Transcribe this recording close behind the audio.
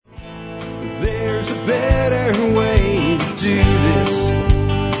there's a better way to do this.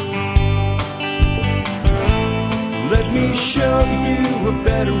 Let me show you a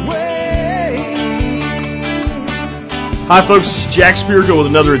better way. Hi folks, this is Jack Spirko with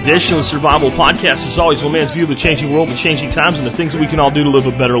another edition of the Survival Podcast. As always, one man's view of the changing world, the changing times, and the things that we can all do to live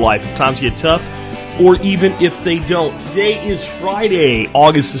a better life if times get tough, or even if they don't. Today is Friday,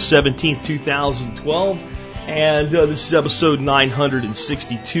 August the 17th, 2012. And this is episode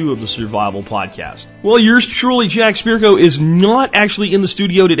 962 of the Survival Podcast. Well, yours truly, Jack Spirko, is not actually in the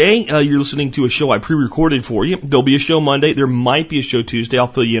studio today. You're listening to a show I pre-recorded for you. There'll be a show Monday. There might be a show Tuesday. I'll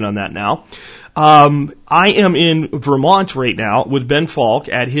fill you in on that now. I am in Vermont right now with Ben Falk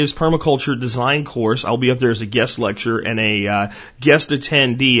at his permaculture design course. I'll be up there as a guest lecturer and a guest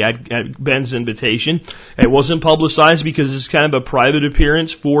attendee at Ben's invitation. It wasn't publicized because it's kind of a private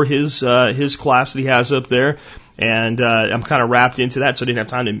appearance for his class that he has up there. And I'm kind of wrapped into that, so I didn't have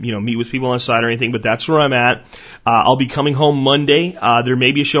time to meet with people on the side or anything. But that's where I'm at. I'll be coming home Monday. There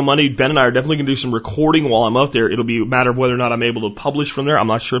may be a show Monday. Ben and I are definitely going to do some recording while I'm up there. It'll be a matter of whether or not I'm able to publish from there. I'm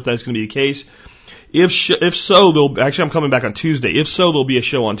not sure if that's going to be the case. If so, I'm coming back on Tuesday. If so, there'll be a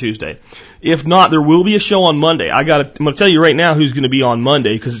show on Tuesday. If not, there will be a show on Monday. I'm going to tell you right now who's going to be on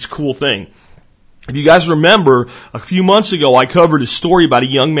Monday because it's a cool thing. If you guys remember, a few months ago, I covered a story about a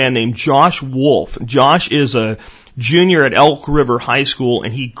young man named Josh Wolf. Josh is a junior at Elk River High School,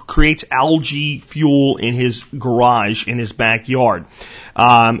 and he creates algae fuel in his garage in his backyard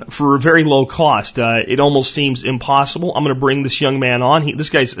for a very low cost. It almost seems impossible. I'm going to bring this young man on.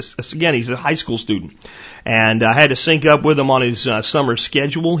 He's a high school student. And I had to sync up with him on his summer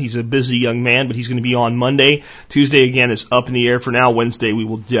schedule. He's a busy young man, but he's going to be on Monday. Tuesday, again, is up in the air for now. Wednesday, we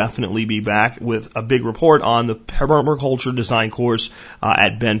will definitely be back with a big report on the permaculture design course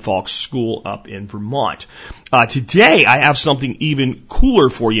at Ben Falk's school up in Vermont. Today, I have something even cooler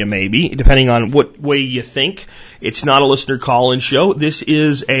for you, maybe, depending on what way you think. It's not a listener call-in show. This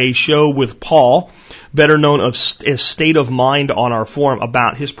is a show with Paul, better known as Stateofmind on our forum,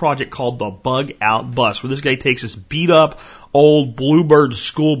 about his project called the Bug Out Bus, where this guy takes his beat-up old Bluebird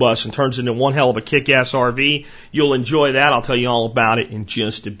school bus and turns it into one hell of a kick-ass RV. You'll enjoy that. I'll tell you all about it in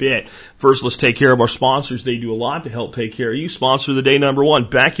just a bit. First, let's take care of our sponsors. They do a lot to help take care of you. Sponsor of the day number one,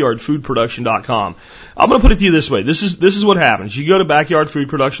 backyardfoodproduction.com. I'm going to put it to you this way. This is what happens. You go to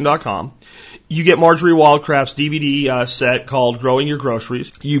backyardfoodproduction.com. You get Marjorie Wildcraft's DVD set called Growing Your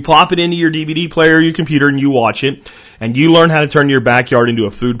Groceries. You pop it into your DVD player or your computer and you watch it. And you learn how to turn your backyard into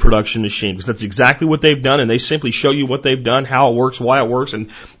a food production machine, because that's exactly what they've done, and they simply show you what they've done, how it works, why it works,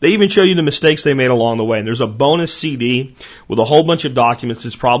 and they even show you the mistakes they made along the way. And there's a bonus CD with a whole bunch of documents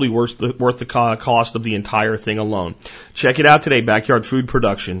that's probably worth the cost of the entire thing alone. Check it out today,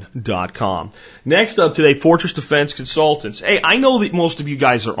 backyardfoodproduction.com. Next up today, Fortress Defense Consultants. Hey, I know that most of you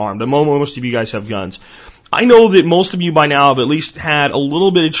guys are armed. I know most of you guys have guns. I know that most of you by now have at least had a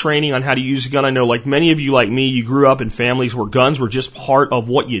little bit of training on how to use a gun. I know, like many of you, like me, you grew up in families where guns were just part of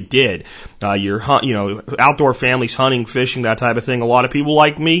what you did. Outdoor families, hunting, fishing, that type of thing. A lot of people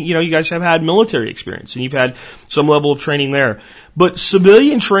like me, you guys have had military experience and you've had some level of training there. But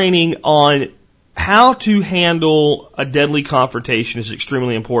civilian training on how to handle a deadly confrontation is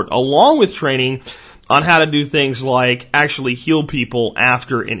extremely important, along with training on how to do things like actually heal people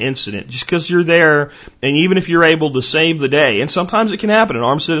after an incident. Just because you're there, and even if you're able to save the day, and sometimes it can happen, an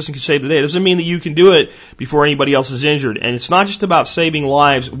armed citizen can save the day, it doesn't mean that you can do it before anybody else is injured. And it's not just about saving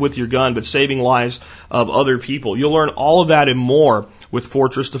lives with your gun, but saving lives of other people. You'll learn all of that and more with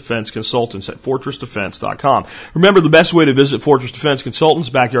Fortress Defense Consultants at fortressdefense.com. Remember, the best way to visit Fortress Defense Consultants,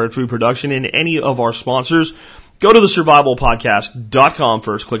 Backyard Food Production, and any of our sponsors, go to the survivalpodcast.com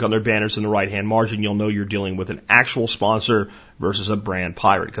first, click on their banners in the right-hand margin. You'll know you're dealing with an actual sponsor versus a brand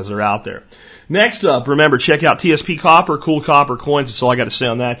pirate, because they're out there. Next up, remember, check out TSP Copper, cool copper coins. That's all I got to say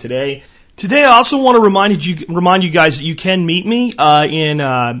on that today. Today, I also want to remind you guys that you can meet me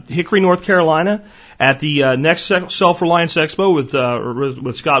in Hickory, North Carolina, at the next Self-Reliance Expo with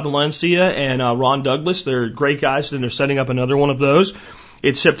Scott Valencia and Ron Douglas. They're great guys, and they're setting up another one of those.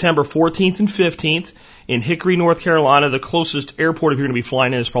 It's September 14th and 15th in Hickory, North Carolina. The closest airport if you're going to be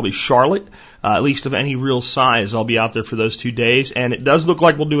flying in is probably Charlotte, at least of any real size. I'll be out there for those 2 days, and it does look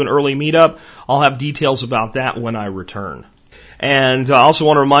like we'll do an early meetup. I'll have details about that when I return. And I also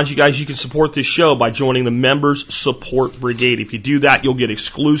want to remind you guys you can support this show by joining the Members Support Brigade. If you do that, you'll get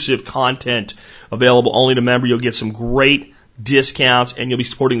exclusive content available only to members. You'll get some great discounts, and you'll be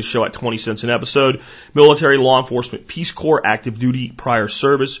supporting the show at 20 cents an episode. Military, law enforcement, Peace Corps, active duty, prior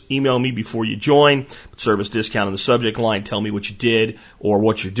service. Email me before you join. Put service discount in the subject line. Tell me what you did or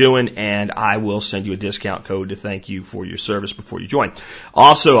what you're doing, and I will send you a discount code to thank you for your service before you join.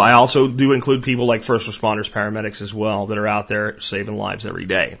 Also, I also do include people like first responders, paramedics as well, that are out there saving lives every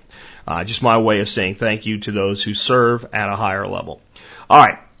day. Just my way of saying thank you to those who serve at a higher level. All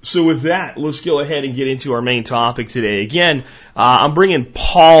right. So with that, let's go ahead and get into our main topic today. Again, I'm bringing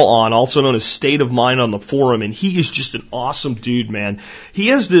Paul on, also known as State of Mind on the forum, and he is just an awesome dude, man. He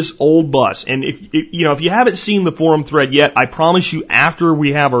has this old bus, and if you haven't seen the forum thread yet, I promise you after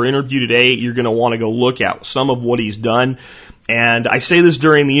we have our interview today, you're going to want to go look at some of what he's done. And I say this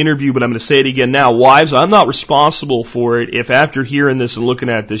during the interview, but I'm going to say it again now. Wives, I'm not responsible for it if after hearing this and looking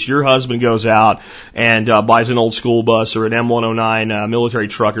at this, your husband goes out and buys an old school bus or an M109 military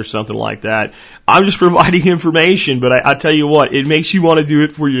truck or something like that. I'm just providing information, but I tell you what, it makes you want to do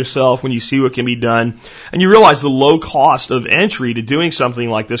it for yourself when you see what can be done. And you realize the low cost of entry to doing something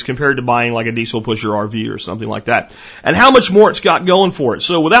like this compared to buying like a diesel pusher RV or something like that. And how much more it's got going for it.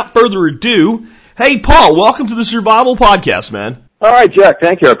 So without further ado, hey, Paul, welcome to the Survival Podcast, man. All right, Jack,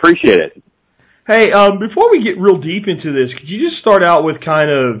 thank you. I appreciate it. Hey, before we get real deep into this, could you just start out with kind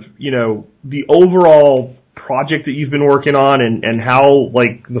of, the overall project that you've been working on and how,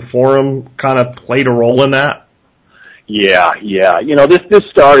 like, the forum kind of played a role in that? Yeah.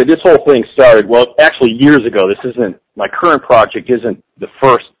 This whole thing started, well, actually years ago. My current project isn't the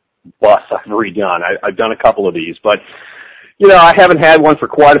first bus I've redone. I've done a couple of these, but I haven't had one for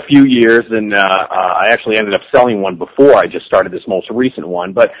quite a few years, and I actually ended up selling one before I just started this most recent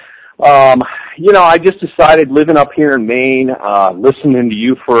one. But, I just decided living up here in Maine, listening to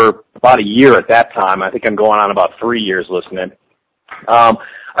you for about a year at that time. I think I'm going on about 3 years listening.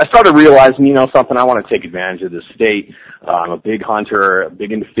 I started realizing, something, I want to take advantage of this state. I'm a big hunter,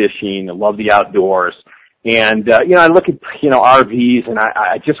 big into fishing, I love the outdoors. And, I look at, RVs, and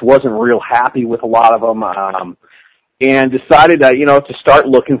I just wasn't real happy with a lot of them. And decided that, to start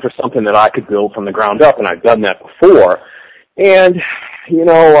looking for something that I could build from the ground up, and I've done that before. And,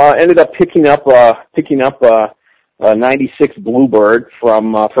 ended up picking up a 96 Bluebird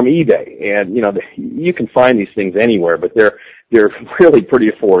from eBay. And, you can find these things anywhere, but they're really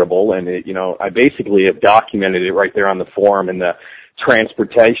pretty affordable. And, I basically have documented it right there on the forum in the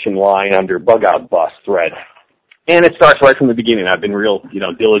transportation line under Bug Out Bus thread. And it starts right from the beginning. I've been real,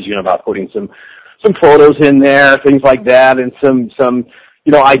 diligent about putting some photos in there, things like that, and some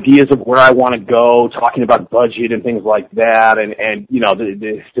ideas of where I want to go, talking about budget and things like that, and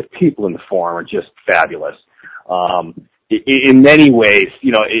the people in the forum are just fabulous. In many ways,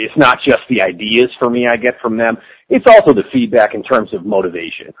 it's not just the ideas for me I get from them, it's also the feedback in terms of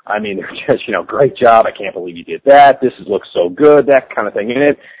motivation. I mean, they're just, great job, I can't believe you did that, this looks so good, that kind of thing, and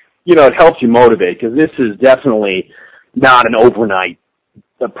it helps you motivate, because this is definitely not an overnight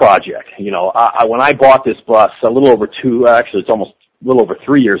project. When I bought this bus it's almost a little over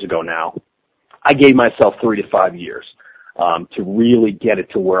 3 years ago now, I gave myself 3 to 5 years to really get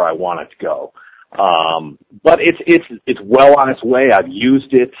it to where I want it to go. But it's well on its way. I've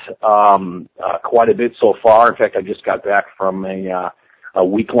used it quite a bit so far. In fact, I just got back from a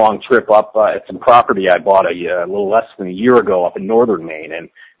week-long trip up at some property I bought a little less than a year ago up in northern Maine, and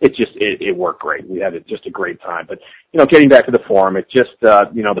it worked great. We had just a great time. But, getting back to the forum, it just,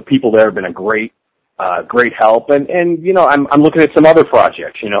 the people there have been a great help. And, I'm looking at some other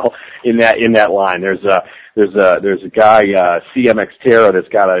projects, in that line. There's a guy, CMX Terra, that's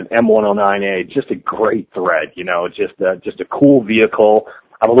got an M109A, just a great thread, just a cool vehicle.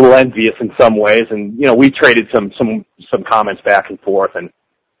 I'm a little envious in some ways, and, we traded some comments back and forth, and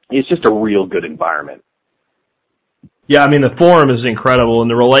it's just a real good environment. Yeah, I mean, the forum is incredible,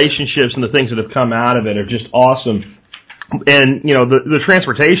 and the relationships and the things that have come out of it are just awesome. And, the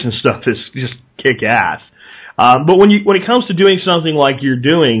transportation stuff is just kick-ass. But when it comes to doing something like you're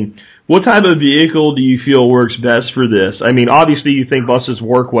doing, what type of vehicle do you feel works best for this? I mean, obviously you think buses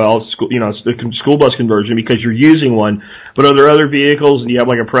work well, it's the school bus conversion because you're using one, but are there other vehicles, and do you have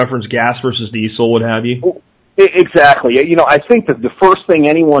like a preference, gas versus diesel, what have you? Exactly. I think that the first thing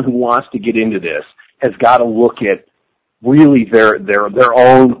anyone who wants to get into this has got to look at really their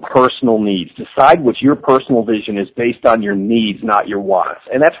own personal needs. Decide what your personal vision is based on your needs, not your wants.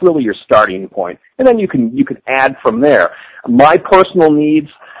 And that's really your starting point. And then you can add from there. My personal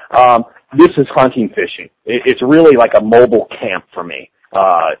needs, this is hunting fishing. It's really like a mobile camp for me.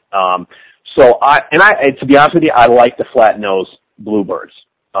 So to be honest with you, I like the flat nose Bluebirds.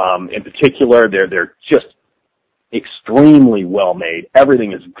 In particular, they're just extremely well made.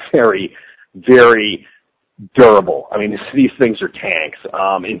 Everything is very, very durable. I mean, these things are tanks.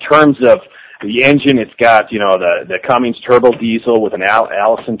 In terms of the engine, it's got, the Cummins turbo diesel with an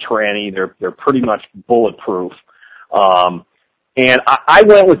Allison tranny. They're pretty much bulletproof. And I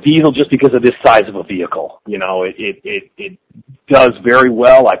went with diesel just because of this size of a vehicle. It does very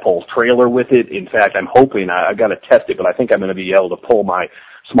well. I pull trailer with it. In fact, I'm hoping, I've got to test it, but I think I'm going to be able to pull my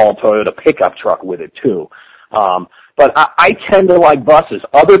small Toyota pickup truck with it too. But I tend to like buses.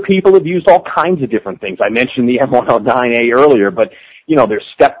 Other people have used all kinds of different things. I mentioned the M109A earlier, but, their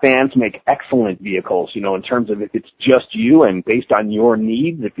step vans make excellent vehicles, in terms of if it's just you and based on your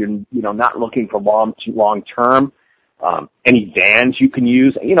needs, if you're, not looking for long term. Any vans you can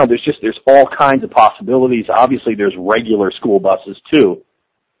use. There's all kinds of possibilities. Obviously, there's regular school buses too.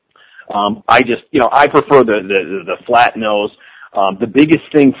 I prefer the flat nose. The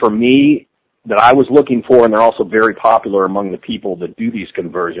biggest thing for me that I was looking for, and they're also very popular among the people that do these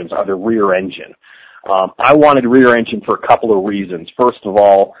conversions, are the rear engine. I wanted rear engine for a couple of reasons. First of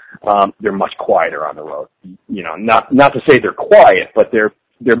all, they're much quieter on the road. Not to say they're quiet, but they're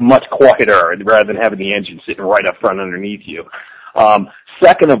much quieter rather than having the engine sitting right up front underneath you.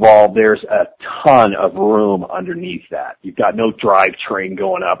 Second of all, there's a ton of room underneath that. You've got no drivetrain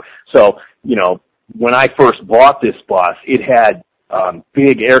going up. So, when I first bought this bus, it had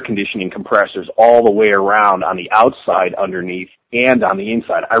big air conditioning compressors all the way around on the outside underneath and on the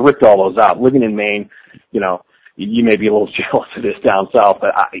inside. I ripped all those out. Living in Maine, you may be a little jealous of this down south,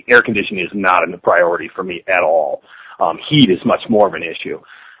 but air conditioning is not a priority for me at all. Heat is much more of an issue,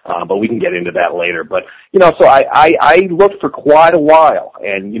 but we can get into that later. But, so I looked for quite a while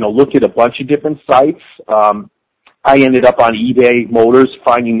and, looked at a bunch of different sites. I ended up on eBay Motors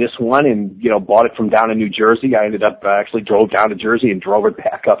finding this one and, bought it from down in New Jersey. I ended up actually drove down to Jersey and drove it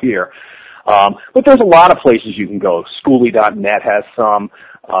back up here. But there's a lot of places you can go. Schoolie.net has some.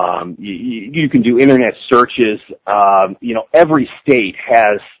 You can do internet searches. Every state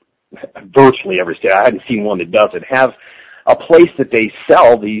has, virtually every state, I haven't seen one that doesn't, have a place that they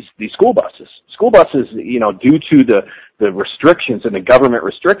sell these school buses. School buses, due to the restrictions and the government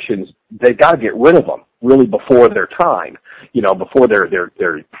restrictions, they've got to get rid of them really before their time, before their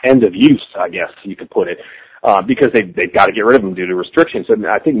end of use, I guess you could put it, because they've got to get rid of them due to restrictions. And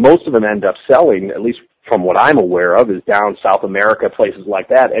I think most of them end up selling, at least from what I'm aware of, is down South America, places like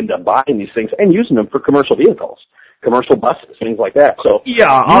that, end up buying these things and using them for commercial vehicles. Commercial buses, things like that. So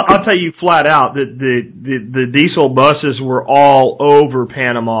yeah, I'll tell you flat out that the diesel buses were all over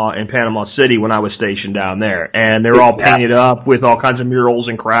Panama and Panama City when I was stationed down there, and they were all painted up with all kinds of murals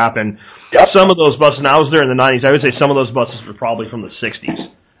and crap. And some of those buses, and I was there in the 90s. I would say some of those buses were probably from the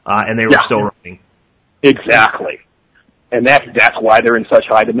 60s, and they were still running. Exactly, and that's why they're in such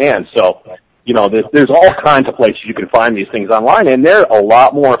high demand. So. There's all kinds of places you can find these things online, and they're a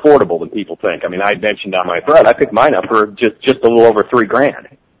lot more affordable than people think. I mean, I mentioned on my thread, I picked mine up for just a little over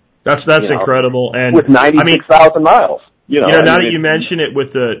 $3,000. That's incredible, and with 96,000 miles. Now that you mention it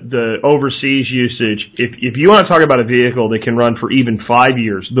with the overseas usage, if you want to talk about a vehicle that can run for even 5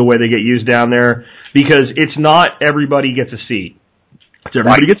 years, the way they get used down there, because it's not everybody gets a seat. It's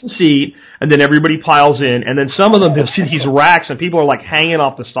everybody gets a seat, and then everybody piles in, and then some of them, they'll see these racks, and people are like hanging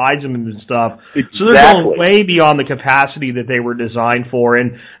off the sides of them and stuff. Exactly. So they're going way beyond the capacity that they were designed for,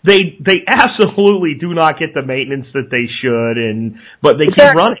 and they absolutely do not get the maintenance that they should, but they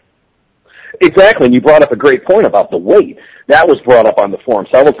keep running. Exactly, and you brought up a great point about the weight. That was brought up on the forum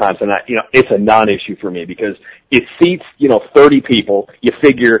several times, and it's a non-issue for me because it seats 30 people. You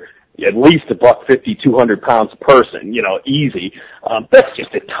figure at least $150, 200 pounds a person, easy. That's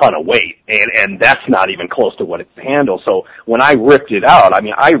just a ton of weight, and that's not even close to what it can handle. So when I ripped it out,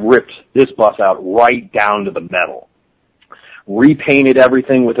 I ripped this bus out right down to the metal, repainted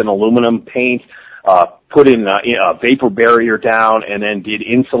everything with an aluminum paint, put in a vapor barrier down, and then did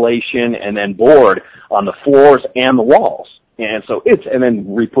insulation and then board on the floors and the walls. And so and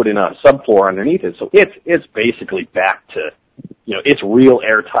then re-put in a subfloor underneath it. So it's basically back to, it's real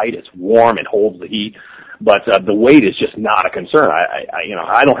airtight, it's warm, it holds the heat, but the weight is just not a concern.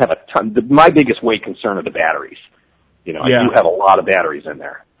 I don't have a ton. My biggest weight concern are the batteries. I do have a lot of batteries in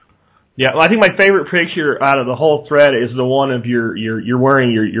there. Yeah, well, I think my favorite picture out of the whole thread is the one of you're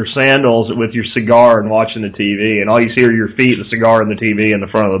wearing your sandals with your cigar and watching the TV, and all you see are your feet, the cigar, and the TV in the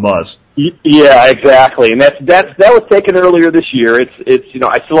front of the bus. Yeah, exactly, and that was taken earlier this year. It's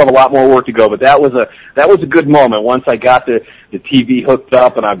I still have a lot more work to go, but that was a good moment once I got the TV hooked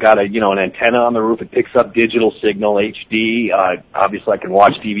up, and I've got an antenna on the roof. It picks up digital signal HD. Obviously, I can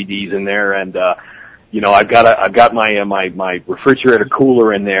watch DVDs in there, and I've got my refrigerator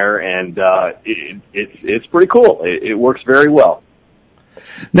cooler in there, and it's pretty cool. It works very well.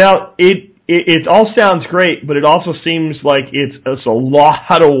 Now, it it all sounds great, but it also seems like it's a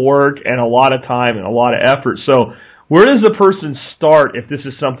lot of work and a lot of time and a lot of effort. So where does a person start if this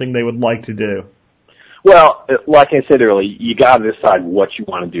is something they would like to do? Well, like I said earlier, you got to decide what you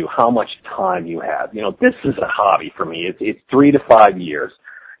want to do, how much time you have. This is a hobby for me. It's 3 to 5 years.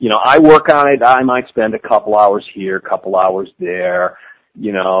 I work on it. I might spend a couple hours here, a couple hours there,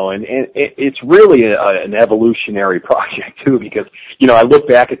 and it's really an evolutionary project too, because, I look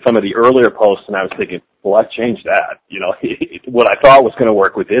back at some of the earlier posts and I was thinking, well, I've changed that. What I thought was going to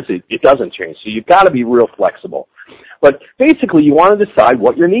work with this, it doesn't change. So you've got to be real flexible. But basically you want to decide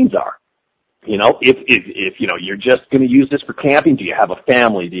what your needs are. If you're just going to use this for camping, do you have a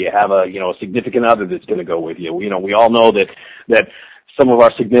family? Do you have a significant other that's going to go with you? We all know that some of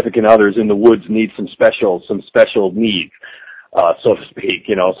our significant others in the woods need some special needs, so to speak,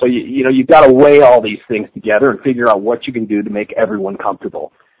 So you've got to weigh all these things together and figure out what you can do to make everyone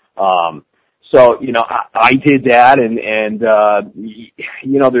comfortable. So, I did that and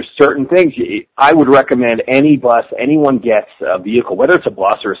there's certain things I would recommend anyone gets a vehicle, whether it's a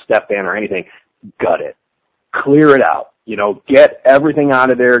bus or a step van or anything, gut it. Clear it out. Get everything out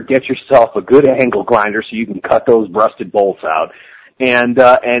of there, get yourself a good angle grinder so you can cut those rusted bolts out and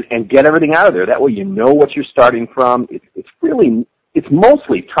get everything out of there. That way you know what you're starting from. It's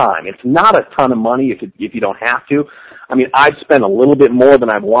mostly time. It's not a ton of money if you don't have to. I mean, I've spent a little bit more than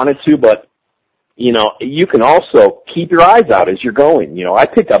I've wanted to, but you can also keep your eyes out as you're going. I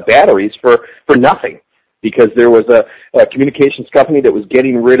picked up batteries for nothing because there was a communications company that was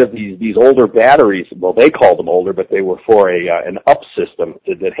getting rid of these older batteries. Well, they called them older, but they were for an up system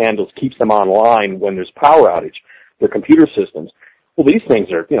that keeps them online when there's power outage. They're computer systems. Well, these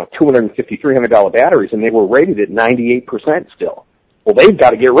things are, $250, $300 batteries, and they were rated at 98% still. Well, they've got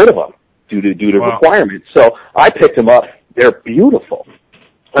to get rid of them due to requirements. So I picked them up. They're beautiful.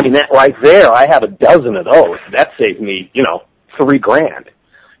 I mean, that right there, I have a dozen of those. That saved me, $3,000.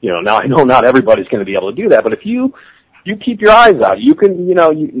 Now I know not everybody's going to be able to do that, but if you keep your eyes out, you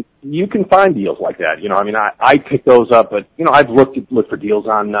can, you can find deals like that. I mean, I picked those up, but, I've looked for deals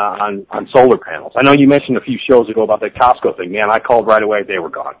on solar panels. I know you mentioned a few shows ago about that Costco thing. Man, I called right away. They were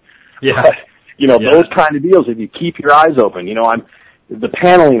gone. Yeah. But, those kind of deals, if you keep your eyes open, the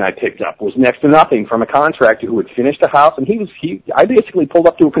paneling I picked up was next to nothing from a contractor who had finished a house, and I basically pulled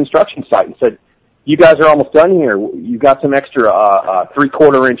up to a construction site and said, you guys are almost done here. You got some extra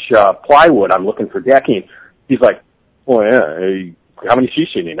 3/4 inch plywood. I'm looking for decking. He's like, well, yeah, how many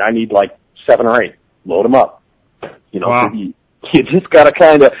sheets do you need? I need like 7 or 8. Load them up. Wow. So you just got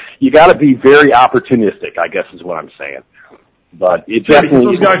to you got to be very opportunistic, I guess is what I'm saying. But it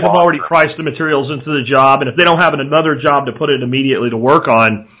definitely those guys have already priced the materials into the job, and if they don't have another job to put it immediately to work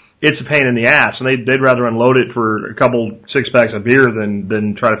on, it's a pain in the ass, and they'd rather unload it for a couple 6-packs of beer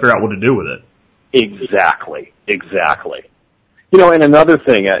than try to figure out what to do with it. Exactly. And another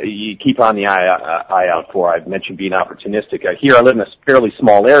thing you keep on the eye out for, I've mentioned being opportunistic. Here I live in a fairly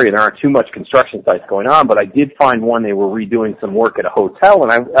small area. There aren't too much construction sites going on, but I did find one. They were redoing some work at a hotel,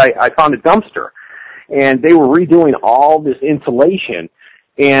 and I found a dumpster. And they were redoing all this insulation.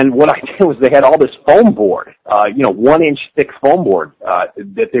 And what I did was they had all this foam board, 1-inch thick foam board,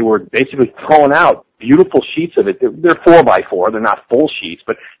 that they were basically throwing out. Beautiful sheets of it. They're 4x4. They're not full sheets,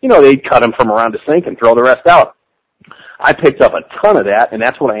 but, they'd cut them from around the sink and throw the rest out. I picked up a ton of that, and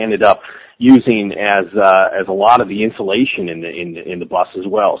that's what I ended up using as a lot of the insulation in the bus as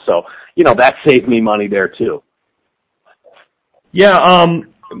well. So, that saved me money there too. Yeah,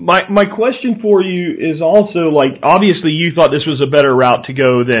 my question for you is also, like, obviously you thought this was a better route to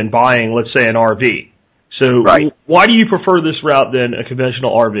go than buying, let's say, an RV. So right. Why do you prefer this route than a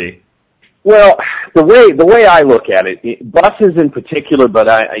conventional RV? Well, the way I look at it, buses in particular, but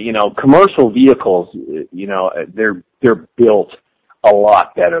commercial vehicles, they're built a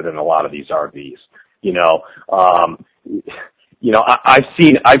lot better than a lot of these RVs. I've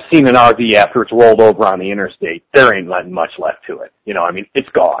seen an RV after it's rolled over on the interstate. There ain't much left to it. It's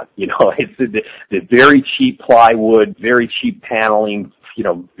gone. It's the very cheap plywood, very cheap paneling,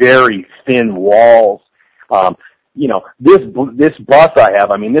 very thin walls. This bus I have,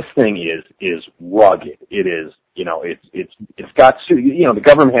 this thing is rugged. It is, it's got, the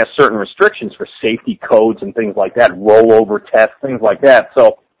government has certain restrictions for safety codes and things like that, rollover tests, things like that.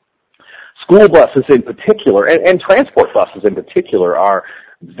 So school buses in particular, and transport buses in particular, are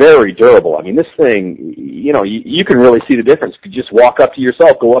very durable. This thing, you can really see the difference. You just walk up to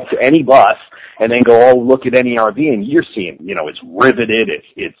yourself, go up to any bus, and then go, look at any RV, and you're seeing, it's riveted,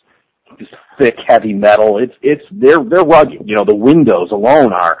 it's thick, heavy metal. They're rugged. The windows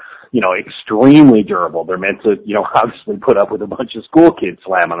alone are extremely durable. They're meant to, obviously put up with a bunch of school kids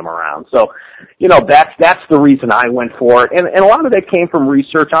slamming them around. So, that's the reason I went for it. And a lot of that came from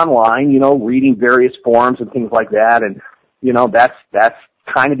research online, reading various forums and things like that. And, that's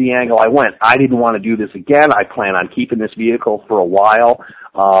kind of the angle I went. I didn't want to do this again. I plan on keeping this vehicle for a while.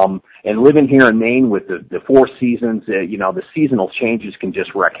 And living here in Maine with the four seasons, the seasonal changes can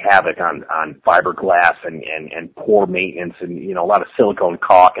just wreak havoc on fiberglass and poor maintenance and, a lot of silicone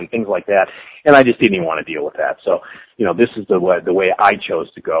caulk and things like that. And I just didn't even want to deal with that. So, this is the way I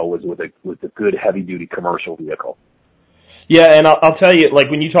chose to go was with a good heavy duty commercial vehicle. Yeah, and I'll tell you, like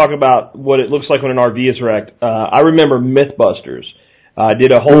when you talk about what it looks like when an RV is wrecked, I remember Mythbusters.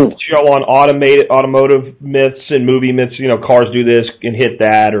 Did a whole show on automotive myths and movie myths, cars do this and hit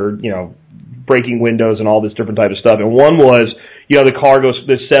that, or, breaking windows and all this different type of stuff. And one was, the car goes,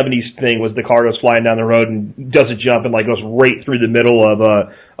 the 70s thing was the car goes flying down the road and does a jump and goes right through the middle of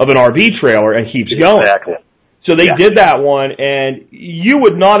an RV trailer and keeps going. Exactly. So they did that one, and you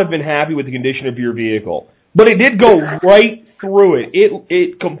would not have been happy with the condition of your vehicle. But it did go right through it.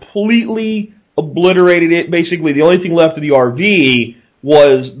 It completely obliterated it. Basically, the only thing left of the RV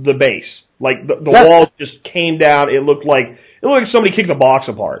was the base. Like the wall just came down. It looked like somebody kicked a box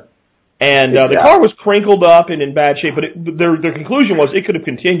apart. And the car was crinkled up and in bad shape. But their conclusion was it could have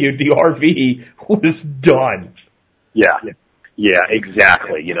continued. The RV was done. Yeah,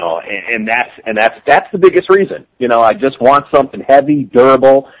 exactly. And that's the biggest reason. I just want something heavy,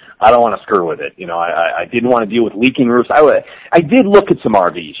 durable. I don't want to screw with it. I didn't want to deal with leaking roofs. I did look at some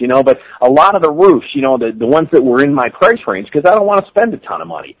RVs, but a lot of the roofs, the ones that were in my price range, because I don't want to spend a ton of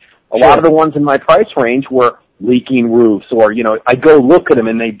money. A lot of the ones in my price range were leaking roofs, or, I go look at them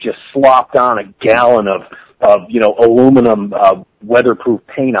and they've just slopped on a gallon of aluminum, weatherproof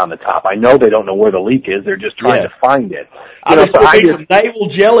paint on the top. I know they don't know where the leak is. They're just trying to find it. I just put some naval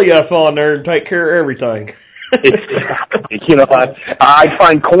jelly up on there and take care of everything. I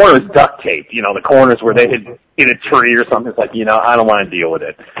find corners duct tape, the corners where they had hit a tree or something. It's like, I don't want to deal with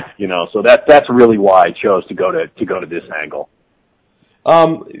it. So that's really why I chose to go to this angle.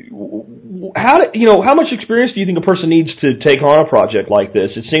 How much experience do you think a person needs to take on a project like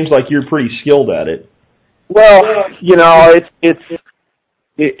this? It seems like you're pretty skilled at it. Well, I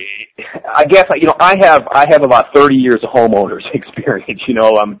guess, I have about 30 years of homeowners experience.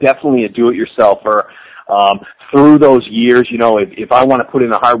 I'm definitely a do-it-yourselfer. Through those years, if I want to put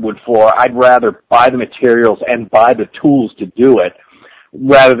in a hardwood floor, I'd rather buy the materials and buy the tools to do it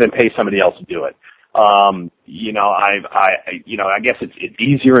rather than pay somebody else to do it. I guess it's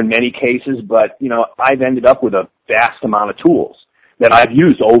easier in many cases, but, I've ended up with a vast amount of tools that I've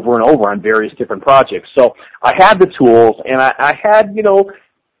used over and over on various different projects. So I had the tools, and I had,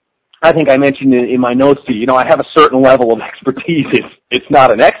 I think I mentioned in my notes to you, I have a certain level of expertise. It's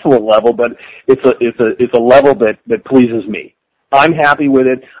not an excellent level, but it's a level that pleases me. I'm happy with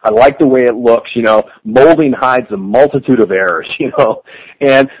it. I like the way it looks. Molding hides a multitude of errors.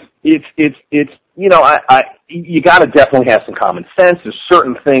 And it's you got to definitely have some common sense. There's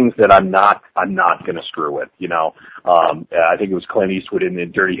certain things that I'm not going to screw with. I think it was Clint Eastwood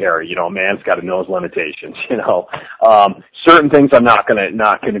in Dirty Harry. Man's got to know his limitations. Certain things I'm not going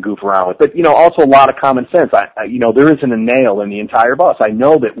to goof around with. But also a lot of common sense. There isn't a nail in the entire bus. I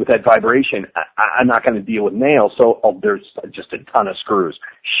know that with that vibration, I'm not going to deal with nails. So there's just a ton of screws,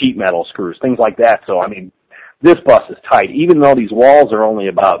 sheet metal screws, things like that. So this bus is tight. Even though these walls are only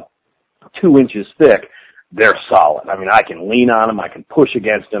about 2 inches thick, they're solid. I can lean on them. I can push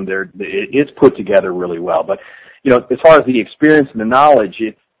against them. It's put together really well. But, as far as the experience and the knowledge,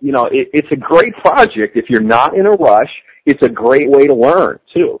 it's a great project. If you're not in a rush, it's a great way to learn,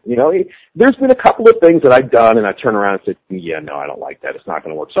 too. There's been a couple of things that I've done, and I turn around and say, yeah, no, I don't like that. It's not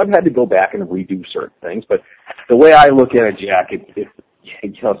going to work. So I've had to go back and redo certain things. But the way I look at it, Jack,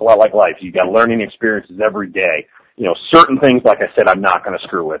 it's a lot like life. You've got learning experiences every day. Certain things, like I said, I'm not going to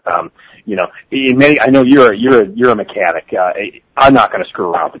screw with. I know you're a mechanic. I'm not going to screw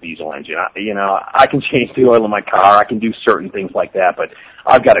around with the diesel engine. I can change the oil in my car. I can do certain things like that, but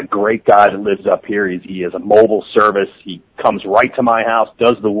I've got a great guy that lives up here. He has a mobile service. He comes right to my house,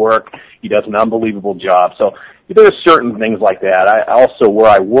 does the work. He does an unbelievable job. So there's certain things like that. I also,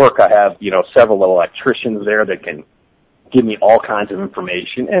 where I work, I have, several electricians there that can give me all kinds of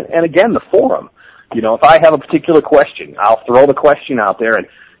information. And again, the forum. If I have a particular question, I'll throw the question out there, and,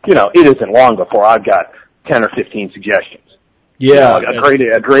 it isn't long before I've got 10 or 15 suggestions. Yeah.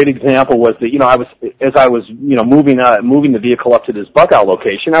 A great example was that, I was moving the vehicle up to this bug out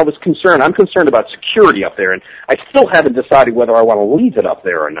location, I'm concerned about security up there, and I still haven't decided whether I want to leave it up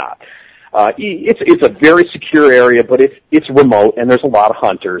there or not. It's a very secure area, but it's remote, and there's a lot of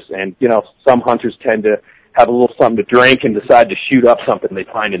hunters. And, some hunters tend to have a little something to drink and decide to shoot up something they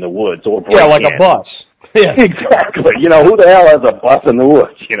find in the woods. Or break like in. A bus. Yeah. Exactly. Who the hell has a bus in the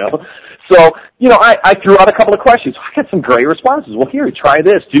woods, So, I threw out a couple of questions. I got some great responses. Well, here, try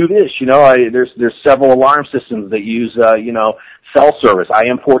this, do this. There's several alarm systems that use, cell service. I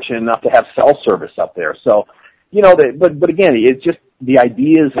am fortunate enough to have cell service up there. So, but again, it's just the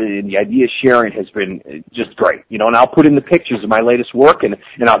ideas and the idea sharing has been just great. And I'll put in the pictures of my latest work and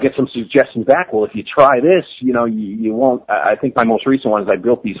I'll get some suggestions back. Well, if you try this, you won't. I think my most recent one is I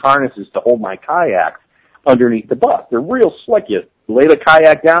built these harnesses to hold my kayak underneath the bus. They're real slick. You lay the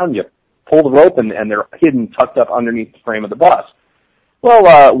kayak down, you pull the rope, and they're hidden, tucked up underneath the frame of the bus.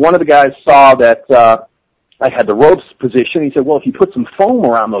 Well, one of the guys saw that I had the ropes positioned. He said, well, if you put some foam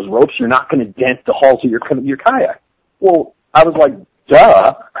around those ropes, you're not going to dent the hulls of your kayak. Well, I was like,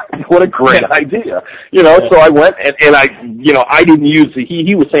 duh, what a great idea. So I went and I didn't use,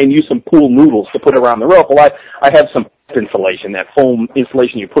 he was saying use some pool noodles to put around the rope. Well, I have some insulation, that foam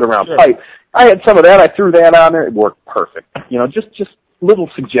insulation you put around pipe. I had some of that. I threw that on there. It worked perfect. Just little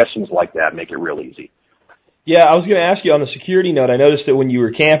suggestions like that make it real easy. Yeah, I was going to ask you on the security note, I noticed that when you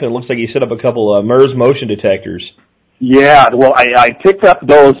were camping, it looks like you set up a couple of MERS motion detectors. Yeah, well, I picked up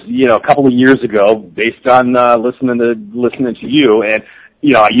those, a couple of years ago based on listening to you, and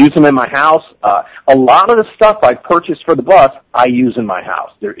I use them in my house. A lot of the stuff I purchased for the bus, I use in my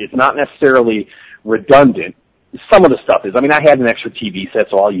house. It's not necessarily redundant. Some of the stuff is. I mean, I had an extra TV set,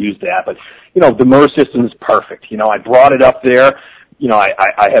 so I'll use that. But the MERS system is perfect. I brought it up there.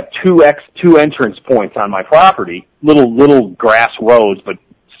 I have two entrance points on my property, little grass roads, but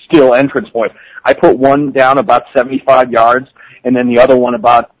still entrance points. I put one down about 75 yards, and then the other one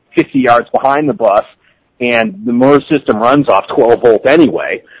about 50 yards behind the bus, and the MERS system runs off 12 volt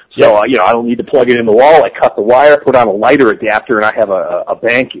anyway. So, I don't need to plug it in the wall. I cut the wire, put on a lighter adapter, and I have a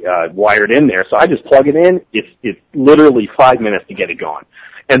bank wired in there. So I just plug it in. It's literally 5 minutes to get it going.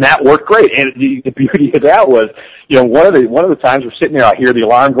 And that worked great. And the beauty of that was, one of the times we're sitting there, I hear the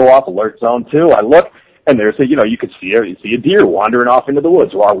alarm go off, alert zone 2. I look, and there's you could see a deer wandering off into the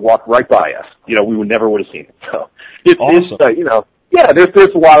woods or walk right by us. We never would have seen it. So it's awesome.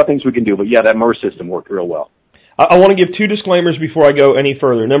 There's a lot of things we can do, but that MERS system worked real well. I want to give two disclaimers before I go any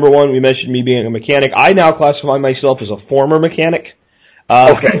further. Number one, we mentioned me being a mechanic. I now classify myself as a former mechanic.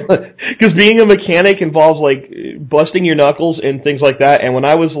 Okay. Because being a mechanic involves, busting your knuckles and things like that. And when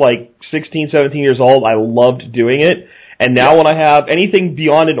I was, 16, 17 years old, I loved doing it. And now when I have anything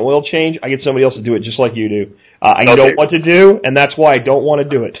beyond an oil change, I get somebody else to do it just like you do. I know what to do, and that's why I don't want to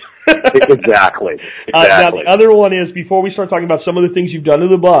do it. Exactly. Now, the other one is, before we start talking about some of the things you've done to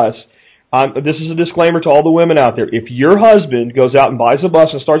the bus, this is a disclaimer to all the women out there. If your husband goes out and buys a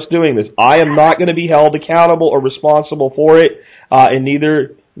bus and starts doing this, I am not going to be held accountable or responsible for it, and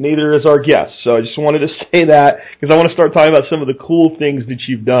neither is our guest. So I just wanted to say that because I want to start talking about some of the cool things that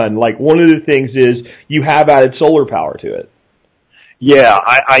you've done. One of the things is you have added solar power to it. Yeah,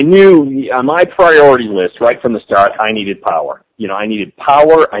 I knew on my priority list right from the start I needed power. I needed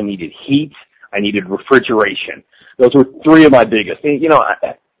power, I needed heat, I needed refrigeration. Those were three of my biggest.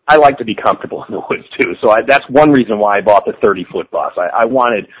 I like to be comfortable in the woods too, so that's one reason why I bought the 30-foot bus. I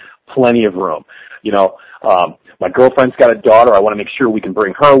wanted plenty of room. My girlfriend's got a daughter. I want to make sure we can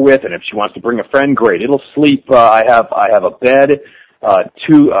bring her with, and if she wants to bring a friend, great. It'll sleep. I have a bed,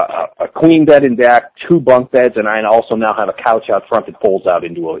 a queen bed in back, 2 bunk beds, and I also now have a couch out front that folds out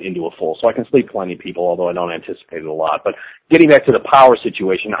into a full, so I can sleep plenty of people, although I don't anticipate it a lot. But getting back to the power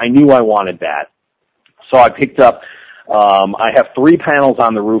situation, I knew I wanted that, so I picked up. I have 3 panels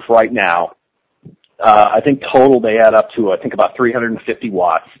on the roof right now. I think total they add up to about 350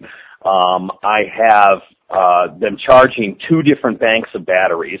 watts. I have them charging 2 different banks of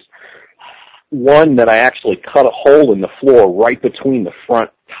batteries. One that I actually cut a hole in the floor right between the front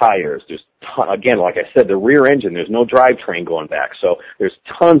tires. There's again, like I said, the rear engine, there's no drivetrain going back, so there's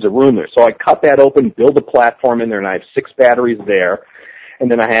tons of room there. So I cut that open, build a platform in there, and I have 6 batteries there. And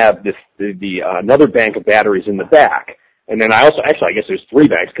then I have another bank of batteries in the back. And then I also, I guess there's 3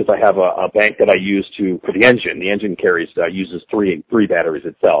 banks because I have a bank that I use for the engine. The engine uses 3 batteries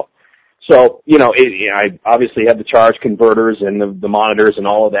itself. So, I obviously have the charge converters and the monitors and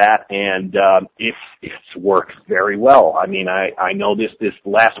all of that, and it's worked very well. I mean, I know this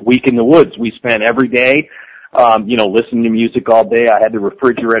last week in the woods, we spent every day, listening to music all day. I had the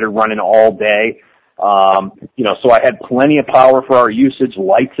refrigerator running all day. So I had plenty of power for our usage.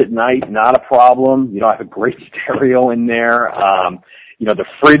 Lights at night, not a problem. I have a great stereo in there. The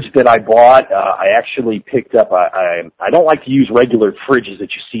fridge that I bought, I actually picked up, I don't like to use regular fridges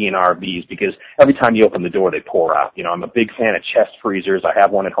that you see in RVs because every time you open the door, they pour out. I'm a big fan of chest freezers. I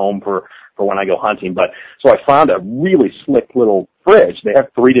have one at home for when I go hunting. But so I found a really slick little fridge. They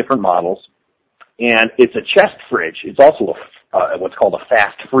have 3 different models, and it's a chest fridge. It's also what's called a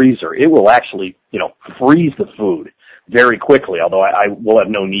fast freezer. It will actually, freeze the food very quickly, although I will have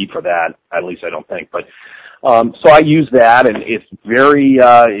no need for that, at least I don't think. But so I use that, and it's very,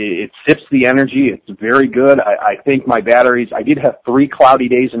 it sips the energy. It's very good. I think my batteries, I did have 3 cloudy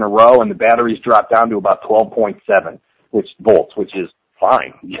days in a row, and the batteries dropped down to about 12.7 volts, which is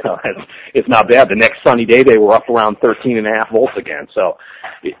fine. It's not bad. The next sunny day, they were up around 13.5 volts again. So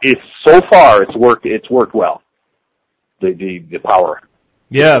so far, it's worked well. The power.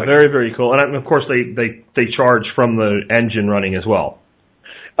 Yeah, very, very cool. And of course, they charge from the engine running as well.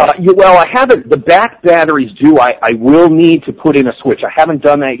 Well, I haven't. The back batteries do. I will need to put in a switch. I haven't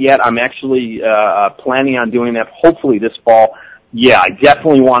done that yet. I'm actually planning on doing that hopefully this fall. Yeah, I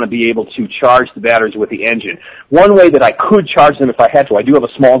definitely want to be able to charge the batteries with the engine. One way that I could charge them if I had to, I do have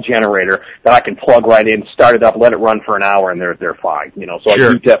a small generator that I can plug right in, start it up, let it run for an hour, and they're fine. So Sure.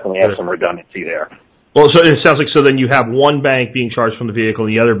 I do definitely have some redundancy there. Well, so it sounds like then you have one bank being charged from the vehicle,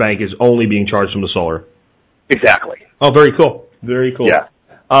 and the other bank is only being charged from the solar. Exactly. Oh, very cool. Very cool. Yeah.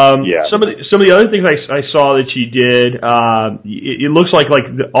 Yeah. Some of the other things I saw that you did, it looks like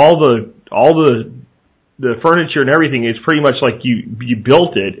all the furniture and everything is pretty much like you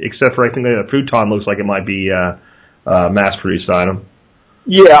built it, except for I think the futon looks like it might be a mass-produced item.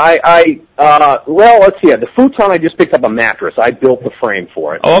 Yeah, well, let's see. The futon, I just picked up a mattress. I built the frame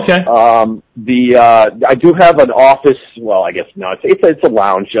for it. Oh, okay. I do have an office. Well, I guess no. It's a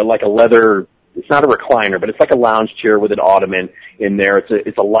lounge, like a leather. It's not a recliner, but it's like a lounge chair with an ottoman in there.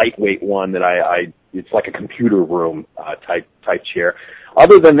 It's a lightweight one that it's like a computer room type chair.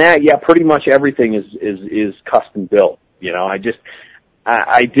 Other than that, yeah, pretty much everything is custom built. I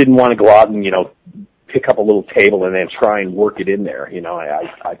didn't want to go out and pick up a little table and then try and work it in there.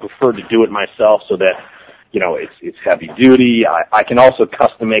 I prefer to do it myself so that it's heavy duty. I can also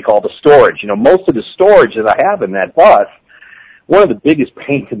custom make all the storage. Most of the storage that I have in that bus, one of the biggest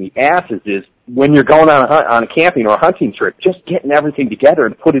pains in the asses is when you're going on a camping or a hunting trip, just getting everything together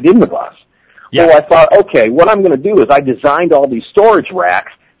and put it in the bus. Yeah. So I thought, okay, what I'm going to do is I designed all these storage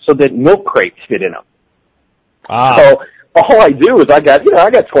racks so that milk crates fit in them. So all I do is I got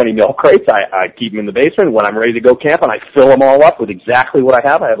 20 milk crates. I keep them in the basement. When I'm ready to go camping, I fill them all up with exactly what I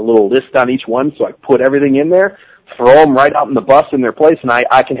have. I have a little list on each one, so I put everything in there, throw them right out in the bus in their place, and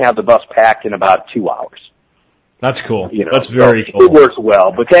I can have the bus packed in about 2 hours. That's cool. That's very cool. It works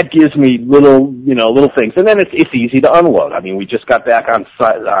well, but that gives me little things, and then it's easy to unload. I mean, we just got back on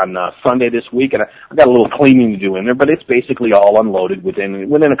Sunday this week, and I got a little cleaning to do in there, but it's basically all unloaded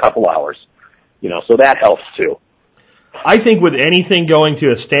within a couple hours. So that helps too. I think with anything going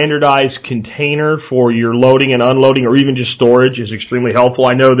to a standardized container for your loading and unloading, or even just storage, is extremely helpful.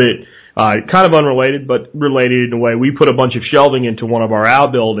 I know that kind of unrelated, but related in a way. We put a bunch of shelving into one of our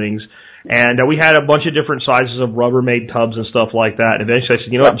outbuildings. And we had a bunch of different sizes of Rubbermaid tubs and stuff like that. And eventually I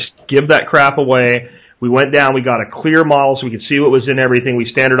said, what, just give that crap away. We went down, we got a clear model so we could see what was in everything.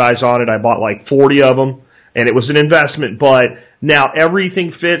 We standardized on it. I bought like 40 of them, and it was an investment. But now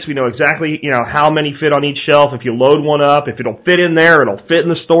everything fits. We know exactly, how many fit on each shelf. If you load one up, if it'll fit in there, it'll fit in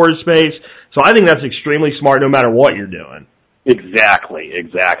the storage space. So I think that's extremely smart no matter what you're doing. Exactly.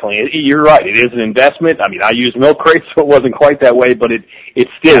 You're right. It is an investment. I mean, I use milk crates, so it wasn't quite that way, but you'll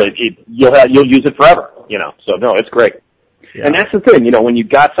use it forever. So no, it's great. Yeah. And that's the thing. When you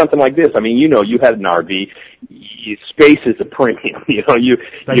got something like this, I mean, you had an RV. Space is a premium. You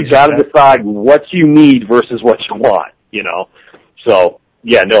got to decide what you need versus what you want. So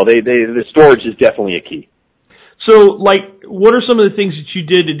yeah, no, the storage is definitely a key. So, what are some of the things that you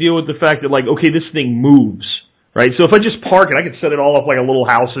did to deal with the fact that, okay, this thing moves? Right, so if I just park it, I could set it all up like a little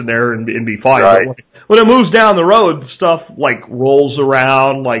house in there and be fine. Right. But when it moves down the road, stuff rolls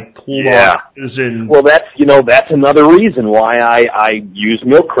around, toolboxes and. Well, that's another reason why I use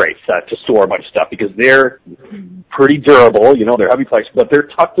milk crates to store a bunch of stuff, because they're pretty durable. They're heavy plastic, but they're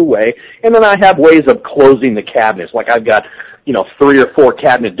tucked away. And then I have ways of closing the cabinets. Like I've got 3 or 4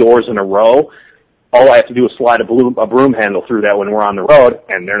 cabinet doors in a row. All I have to do is slide a broom handle through that when we're on the road,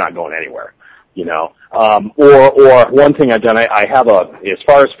 and they're not going anywhere. Or one thing I've done, I have as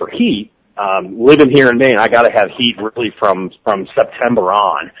far as for heat, living here in Maine, I gotta have heat really from September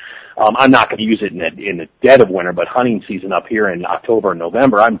on. I'm not gonna use it in the dead of winter, but hunting season up here in October and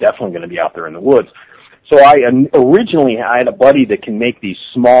November, I'm definitely gonna be out there in the woods. So originally I had a buddy that can make these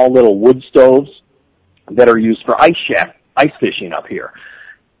small little wood stoves that are used for ice ice fishing up here.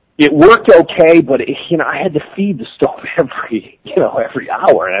 It worked okay, but I had to feed the stove every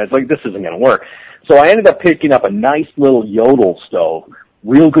hour, and I was like, this isn't going to work. So I ended up picking up a nice little Yodel stove,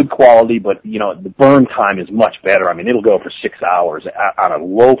 real good quality, but the burn time is much better. I mean, it'll go for 6 hours on a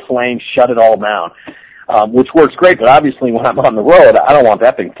low flame, shut it all down, which works great. But obviously, when I'm on the road, I don't want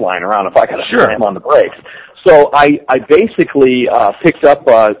that thing flying around if I got to slam on the brakes. So I basically picked up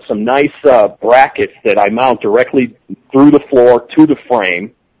some nice brackets that I mount directly through the floor to the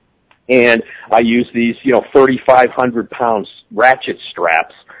frame. And I use these, 3,500 pounds ratchet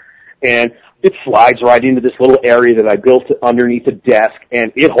straps, and it slides right into this little area that I built underneath the desk,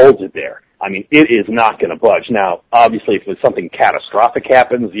 and it holds it there. I mean, it is not going to budge. Now, obviously, if something catastrophic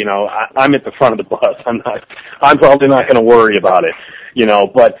happens, I'm at the front of the bus. I'm probably not going to worry about it,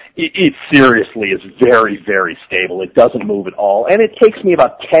 but it seriously is very, very stable. It doesn't move at all, and it takes me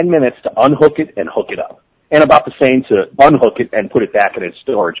about 10 minutes to unhook it and hook it up, and about the same to unhook it and put it back in its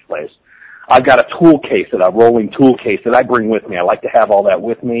storage place. I've got a tool case, a rolling tool case that I bring with me. I like to have all that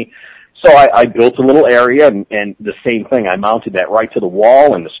with me. So I built a little area, and the same thing. I mounted that right to the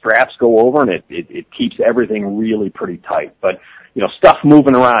wall, and the straps go over, and it keeps everything really pretty tight. But, stuff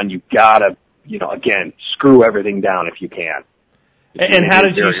moving around, you've got to, again, screw everything down if you can. And how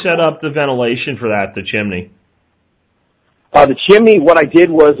did you set up the ventilation for that, the chimney? The chimney, what I did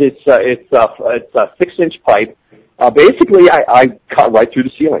was it's a 6-inch pipe. Basically, I cut right through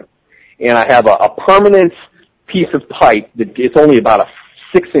the ceiling. And I have a permanent piece of pipe that it's only about a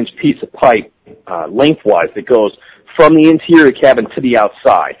 6-inch piece of pipe lengthwise that goes from the interior cabin to the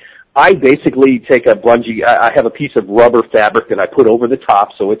outside. I basically take a bungee. I have a piece of rubber fabric that I put over the top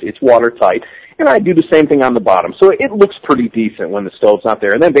so it's watertight, and I do the same thing on the bottom. So it looks pretty decent when the stove's not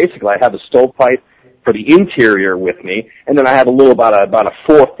there. And then basically I have a stovepipe for the interior with me, and then I have about a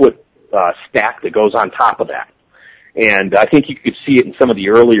 4-foot stack that goes on top of that. And I think you could see it in some of the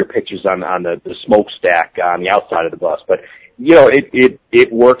earlier pictures on the smokestack on the outside of the bus. But,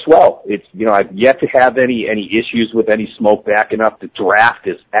 it works well. It's, I've yet to have any issues with any smoke backing up. The draft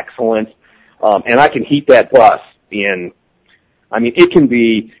is excellent. And I can heat that bus in, it can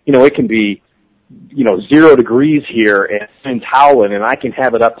be 0 degrees here and it's howling, and I can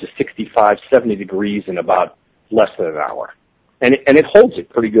have it up to 65, 70 degrees in about less than an hour. And it holds it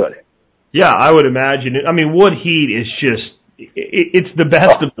pretty good. Yeah, I would imagine. Wood heat is just, it's the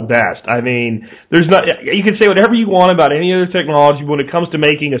best of the best. You can say whatever you want about any other technology, but when it comes to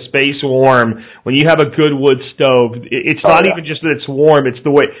making a space warm, when you have a good wood stove, it's not even just that it's warm, it's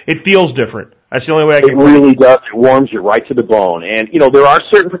the way, it feels different. That's the only way I can. It really does. It warms you right to the bone. And, there are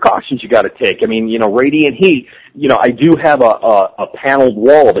certain precautions you got to take. Radiant heat, I do have a paneled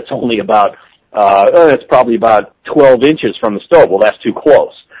wall that's only about, it's probably about 12 inches from the stove. Well, that's too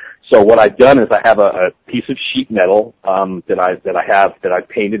close. So what I've done is I have a piece of sheet metal that I've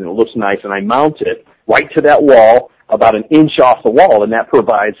painted, and it looks nice, and I mount it right to that wall, about an inch off the wall, and that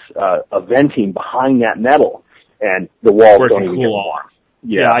provides a venting behind that metal, and the walls don't even get warm.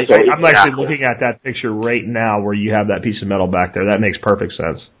 Yeah, I'm actually looking at that picture right now where you have that piece of metal back there. That makes perfect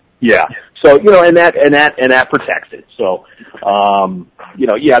sense. Yeah. So, and that protects it. So,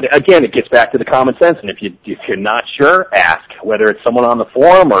 again, it gets back to the common sense. And if you're not sure, ask, whether it's someone on the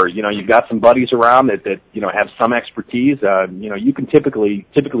forum or, you've got some buddies around that have some expertise, you can typically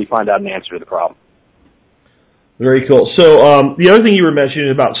find out an answer to the problem. Very cool. So, the other thing you were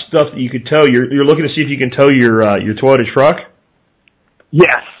mentioning about stuff that you could tow, you're looking to see if you can tow your Toyota truck?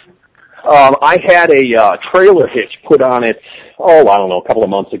 Yes. I had a trailer hitch put on it, a couple of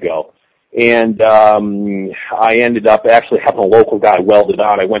months ago. And I ended up actually having a local guy weld it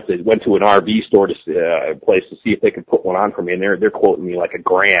on. I went to an RV store place to see if they could put one on for me, and they're quoting me like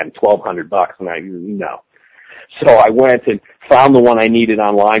 $1,000, $1,200, and no. So I went and found the one I needed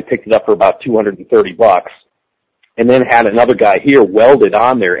online, picked it up for about $230, and then had another guy here weld it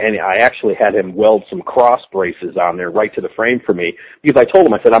on there, and I actually had him weld some cross braces on there right to the frame for me, because I told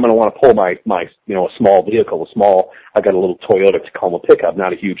him, I said, I'm going to want to pull my a small vehicle, I got a little Toyota Tacoma pickup,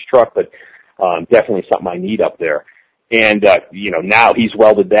 not a huge truck, but definitely something I need up there. And, now he's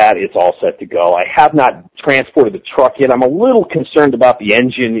welded that, it's all set to go. I have not transported the truck yet. I'm a little concerned about the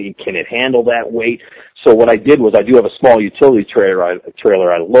engine. Can it handle that weight? So what I did was, I do have a small utility trailer.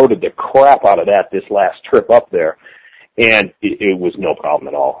 I loaded the crap out of that this last trip up there, and it was no problem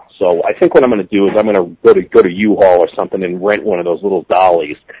at all. So I think what I'm going to do is I'm going to go to U-Haul or something and rent one of those little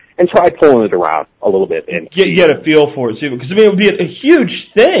dollies and try pulling it around a little bit and get a feel for it. Because it would be a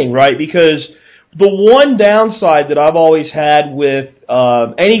huge thing, right? Because the one downside that I've always had with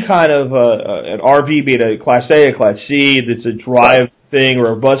any kind of an RV, be it a Class A, a Class C, that's a drive thing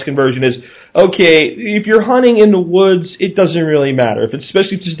or a bus conversion, is okay, if you're hunting in the woods, it doesn't really matter. If it's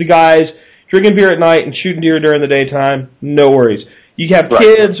especially just the guys drinking beer at night and shooting deer during the daytime, no worries. You have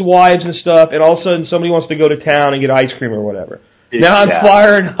kids, wives, and stuff, and all of a sudden somebody wants to go to town and get ice cream or whatever. Now I'm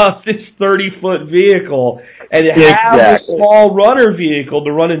firing up this 30-foot vehicle, and to have a small runner vehicle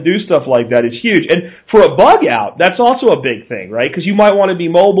to run and do stuff like that is huge. And for a bug out, that's also a big thing, right? Because you might want to be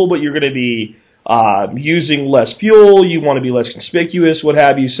mobile, but you're going to be using less fuel. You want to be less conspicuous, what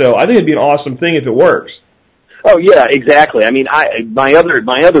have you. So I think it'd be an awesome thing if it works. Oh yeah, exactly. I mean, my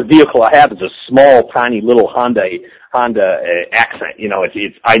other vehicle I have is a small, tiny little Honda Accent. You know,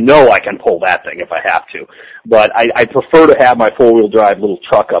 it's I know I can pull that thing if I have to, but I prefer to have my 4-wheel drive little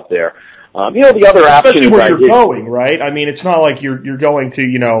truck up there. You know, the other option especially where you're going, right? I mean, it's not like you're going to,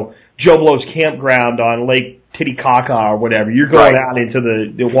 you know, Joe Blow's campground on Lake Titicaca or whatever. You're going out into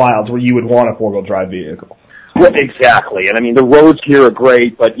the wilds where you would want a 4-wheel drive vehicle. Well, exactly. And I mean, the roads here are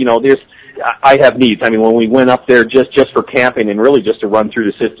great, but you know, I have needs. I mean, when we went up there just for camping and really just to run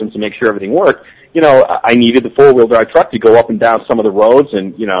through the systems to make sure everything worked, you know, I needed the 4-wheel drive truck to go up and down some of the roads,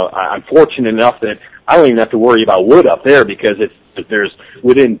 and you know, I'm fortunate enough that I don't even have to worry about wood up there because there's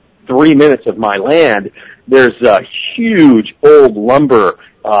within 3 minutes of my land, there's huge old lumber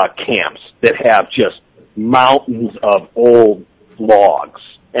camps that have just mountains of old logs,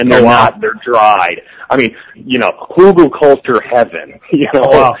 and they're dried. I mean, you know, Hugel culture heaven, you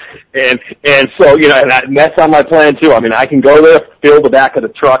know, and so, you know, and that's on my plan too. I mean, I can go there, fill the back of the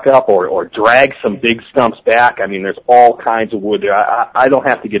truck up or drag some big stumps back. I mean, there's all kinds of wood there. I don't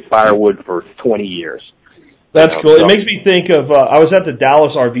have to get firewood for 20 years. That's cool. So, it makes me think of, I was at the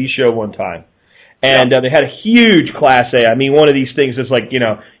Dallas RV show one time, and they had a huge Class A. I mean, one of these things is like, you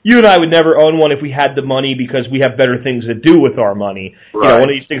know, you and I would never own one if we had the money because we have better things to do with our money. Right. You know, one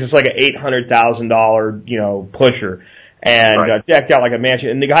of these things is like an $800,000, you know, pusher, and decked out like a mansion.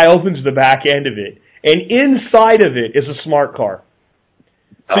 And the guy opens the back end of it, and inside of it is a smart car.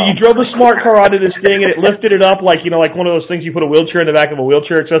 So you drove the smart car onto this thing, and it lifted it up like, you know, like one of those things you put a wheelchair in the back of a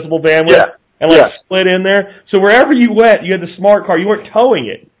wheelchair accessible van with, and split in there. So wherever you went, you had the smart car. You weren't towing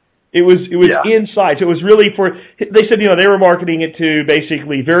it. It was inside. So it was really they said, you know, they were marketing it to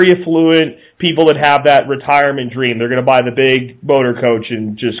basically very affluent people that have that retirement dream. They're going to buy the big motor coach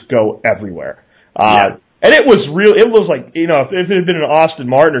and just go everywhere. And it was like, you know, if it had been an Aston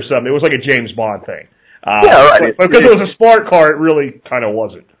Martin or something, it was like a James Bond thing. But because it was a smart car, it really kind of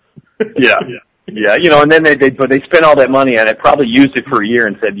wasn't. Yeah, you know, and then they spent all that money on it, probably used it for a year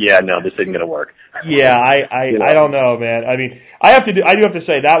and said, no, this isn't going to work. Yeah, I don't know, man. I mean, I do have to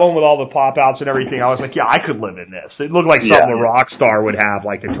say that one with all the pop outs and everything, I was like, I could live in this. It looked like something a rock star would have,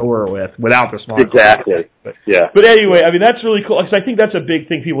 like, to tour with, without the smart Exactly. But anyway, I mean, that's really cool, because I think that's a big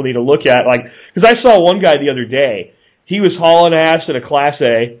thing people need to look at. Like, because I saw one guy the other day, he was hauling ass in a Class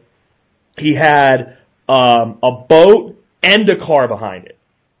A. He had a boat and a car behind it.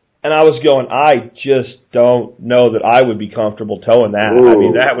 And I was going, I just don't know that I would be comfortable towing that. Ooh. I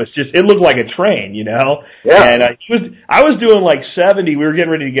mean, that was just, it looked like a train, you know? Yeah. And I was doing like 70. We were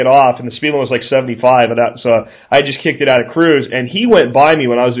getting ready to get off, and the speed limit was like 75. So I just kicked it out of cruise. And he went by me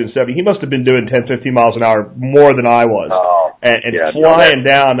when I was doing 70. He must have been doing 10, 15 miles an hour more than I was. And flying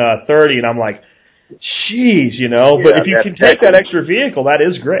down 30. And I'm like, geez, you know? But if you can take that extra vehicle, that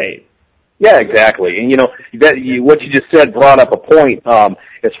is great. Yeah, exactly. And, you know, what you just said brought up a point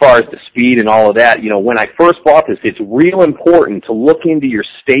as far as the speed and all of that. You know, when I first bought this, it's real important to look into your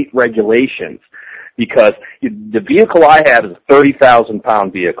state regulations because the vehicle I have is a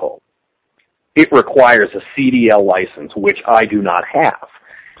 30,000-pound vehicle. It requires a CDL license, which I do not have.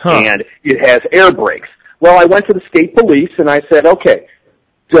 And it has air brakes. Well, I went to the state police and I said, okay,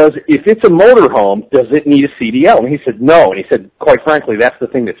 if it's a motorhome, does it need a CDL? And he said, no. And he said, quite frankly, that's the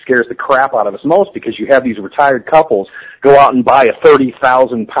thing that scares the crap out of us most because you have these retired couples go out and buy a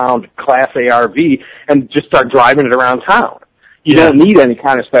 30,000-pound Class A RV and just start driving it around town. You don't need any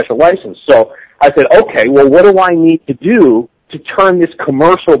kind of special license. So I said, okay, well, what do I need to do to turn this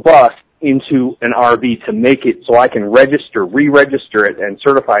commercial bus into an RV to make it so I can re-register it and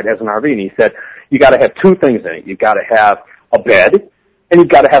certify it as an RV? And he said, you got to have two things in it. You've got to have a bed, and you've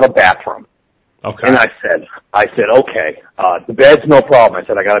got to have a bathroom. Okay. And I said, okay, the bed's no problem. I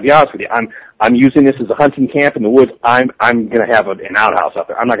said, I got to be honest with you. I'm using this as a hunting camp in the woods. I'm going to have an outhouse up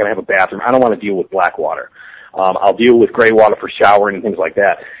there. I'm not going to have a bathroom. I don't want to deal with black water. I'll deal with gray water for showering and things like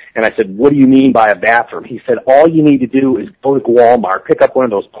that. And I said, what do you mean by a bathroom? He said, all you need to do is go to Walmart, pick up one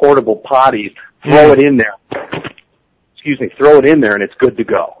of those portable potties, throw it in there. Throw it in there, and it's good to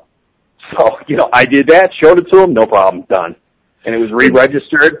go. So, you know, I did that, showed it to him, no problem, done. and it was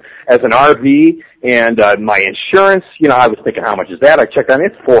re-registered as an RV, and my insurance, I was thinking, how much is that? I checked on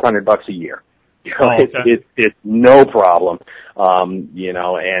it, it's $400 a year. It's no problem. But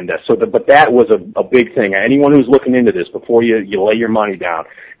that was a big thing. Anyone who's looking into this, before you lay your money down,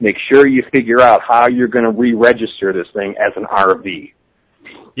 make sure you figure out how you're going to re-register this thing as an RV.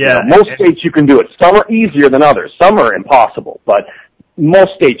 Yeah. Most states you can do it. Some are easier than others. Some are impossible, but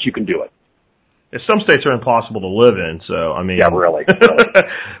most states you can do it. Some states are impossible to live in, so, I mean... Yeah, really.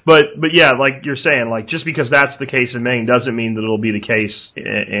 But yeah, like you're saying, like, just because that's the case in Maine doesn't mean that it'll be the case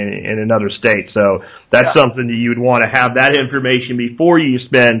in another state. So that's something that you would want to have that information before you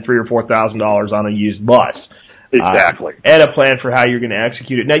spend $3,000 or $4,000 on a used bus. Exactly. And a plan for how you're going to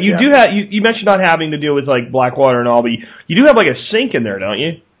execute it. Now, you do have, you mentioned not having to deal with, like, black water and all, but you do have, like, a sink in there, don't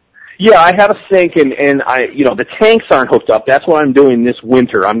you? Yeah, I have a sink, and the tanks aren't hooked up. That's what I'm doing this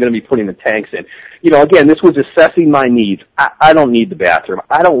winter. I'm going to be putting the tanks in. Again, this was assessing my needs. I don't need the bathroom.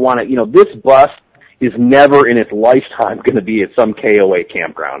 I don't want to, this bus is never in its lifetime going to be at some KOA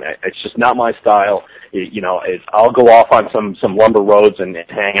campground. It's just not my style. I'll go off on some lumber roads and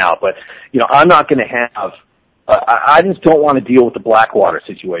hang out, but, I'm not going to have, I just don't want to deal with the Blackwater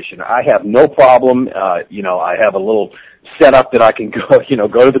situation. I have no problem, I have a little setup that I can go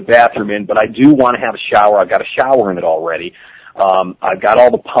to the bathroom in, but I do want to have a shower. I've got a shower in it already. I've got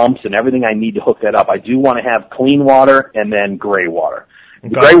all the pumps and everything I need to hook that up. I do want to have clean water and then gray water. Okay.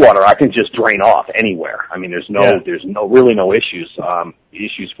 The gray water I can just drain off anywhere. I mean, there's really no issues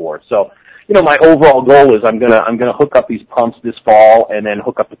for it. So, my overall goal is I'm gonna hook up these pumps this fall and then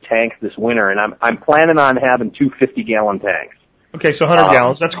hook up the tanks this winter, and I'm planning on having 2 50-gallon tanks. Okay, so 100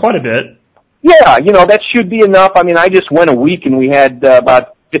 gallons. That's quite a bit. Yeah, that should be enough. I mean, I just went a week and we had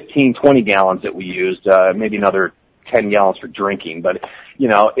about 15, 20 gallons that we used, maybe another 10 gallons for drinking. But,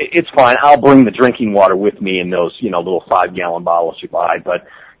 it's fine. I'll bring the drinking water with me in those, little 5-gallon bottles you buy. But,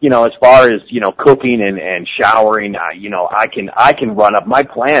 as far as, cooking and showering, I can run up. My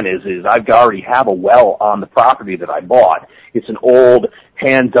plan is I already have a well on the property that I bought. It's an old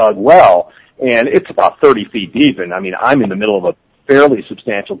hand-dug well, and it's about 30 feet deep. And, I mean, I'm in the middle of a fairly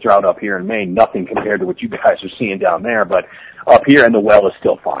substantial drought up here in Maine, nothing compared to what you guys are seeing down there, but up here, and the well is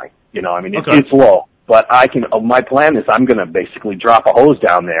still fine. It's low, but my plan is I'm going to basically drop a hose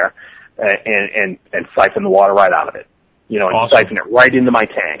down there and siphon the water right out of it, Awesome. And siphon it right into my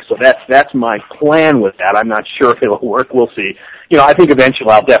tank. So that's my plan with that. I'm not sure if it'll work. We'll see. I think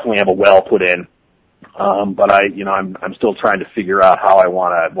eventually I'll definitely have a well put in. But I'm still trying to figure out how I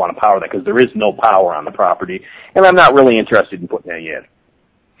want to power that, because there is no power on the property, and I'm not really interested in putting any in.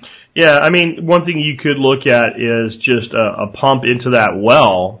 Yeah, I mean, one thing you could look at is just a pump into that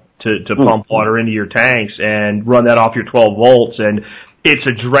well to pump water into your tanks and run that off your 12 volts, and it's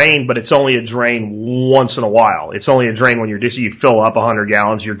a drain, but it's only a drain once in a while. It's only a drain when you fill up 100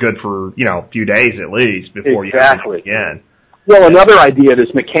 gallons, you're good for, a few days at least before you have it again. Well, another idea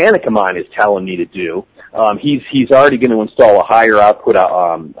this mechanic of mine is telling me to do, he's already going to install a higher output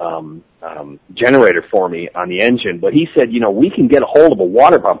generator for me on the engine, but he said, we can get a hold of a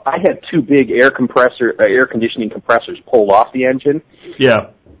water pump. I had 2 big air conditioning compressors pulled off the engine. Yeah.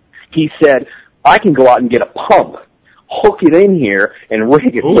 He said, I can go out and get a pump, hook it in here, and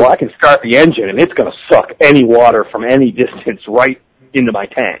rig it so I can start the engine, and it's going to suck any water from any distance right into my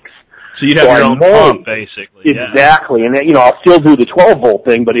tanks. So you'd have your own pump, basically. Exactly. Yeah. And, I'll still do the 12-volt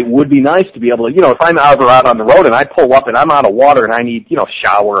thing, but it would be nice to be able to, if I'm ever out on the road and I pull up and I'm out of water and I need,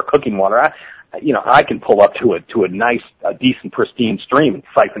 shower or cooking water, I can pull up to a nice, decent, pristine stream and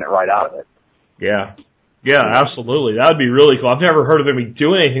siphon it right out of it. Yeah. Yeah, absolutely. That would be really cool. I've never heard of anybody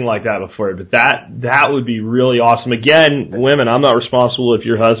doing anything like that before, but that would be really awesome. Again, women, I'm not responsible if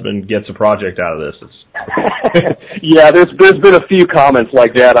your husband gets a project out of this. Yeah, there's been a few comments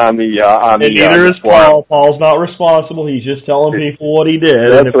like that on the neither is Paul. Paul's not responsible. He's just telling people what he did.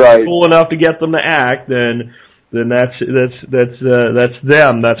 That's and if right. He's cool enough to get them to act, then that's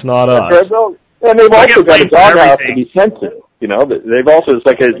them. That's not us. And they've also got a doghouse to be sent to. They've also, it's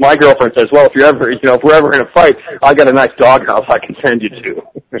like, as my girlfriend says, well, if we're ever in a fight, I got a nice doghouse I can send you to.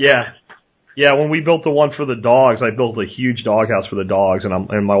 Yeah. Yeah, when we built the one for the dogs, I built a huge doghouse for the dogs,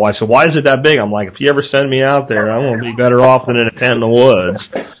 and my wife said, why is it that big? I'm like, if you ever send me out there, I'm going to be better off than in a tent in the woods.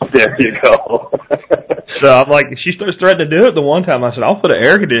 There you go. So I'm like, she starts threatening to do it the one time. I said, I'll put an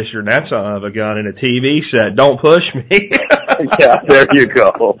air conditioner and that son of a gun in a TV set. Don't push me. Yeah, there you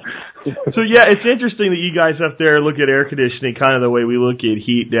go. So yeah, it's interesting that you guys up there look at air conditioning kind of the way we look at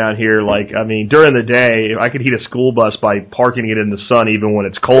heat down here. Like, I mean, during the day, I could heat a school bus by parking it in the sun even when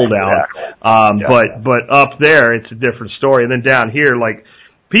it's cold out. But up there, it's a different story. And then down here, like,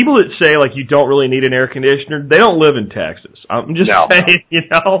 people that say, like, you don't really need an air conditioner, they don't live in Texas. I'm just saying, you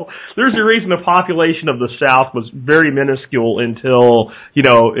know, there's a reason the population of the South was very minuscule until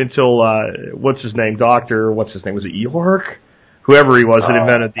what's his name? Was it York? Whoever he was that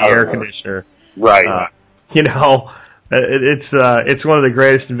invented the air conditioner. Right. You know, it's one of the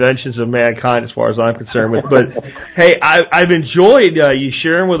greatest inventions of mankind as far as I'm concerned with. But hey, I've enjoyed you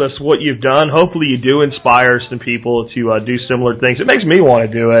sharing with us what you've done. Hopefully you do inspire some people to do similar things. It makes me want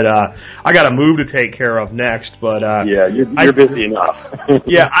to do it. I got a move to take care of next, but yeah, you're busy enough.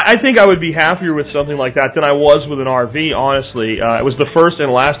 Yeah, I think I would be happier with something like that than I was with an RV, honestly. It was the first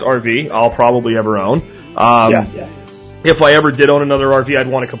and last RV I'll probably ever own. If I ever did own another RV, I'd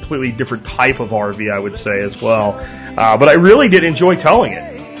want a completely different type of RV, I would say, as well. But I really did enjoy towing it.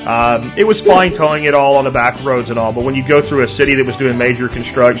 It was fine towing it all on the back roads and all, but when you go through a city that was doing major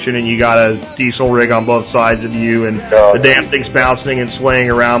construction and you got a diesel rig on both sides of you and the damn thing's bouncing and swaying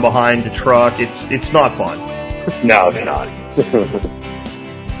around behind the truck, it's not fun. No, it's not.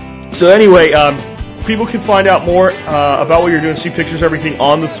 So anyway, people can find out more about what you're doing, see pictures, everything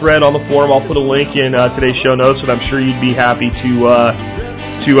on the thread, on the forum. I'll put a link in today's show notes, and I'm sure you'd be happy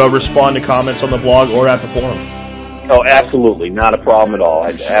to respond to comments on the blog or at the forum. Oh, absolutely. Not a problem at all.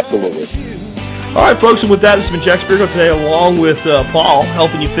 Absolutely. All right, folks, and with that, this has been Jack Spirko today, along with Paul,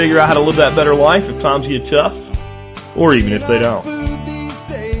 helping you figure out how to live that better life if times get tough, or even if they don't. These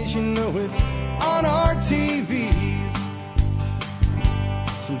days, you know it's on our TVs.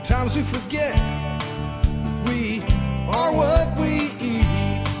 Sometimes we forget we are what we eat.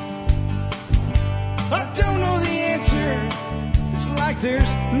 I don't know the answer. It's like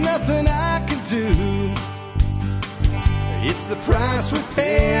there's nothing I can do. It's the price we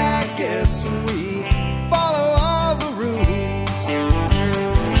pay, I guess, when we follow all the rules.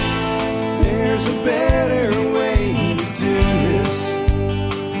 There's a better way to do this.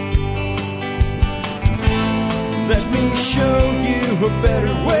 Let me show you a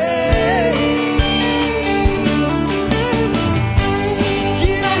better way.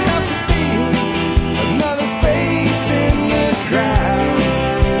 You don't have to be another face in the crowd.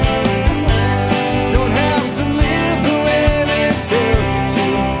 Don't have to live the way they tell you to.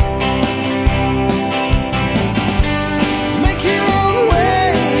 Make your own way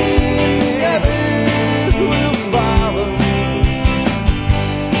and the others will follow.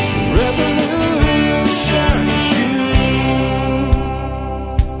 The revolution is you.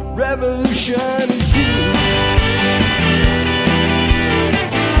 The revolution is you.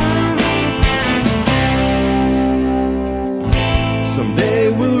 Someday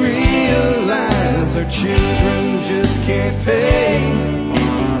we'll realize our children just can't pay.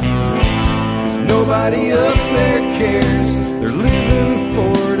 'Cause nobody up there cares. They're living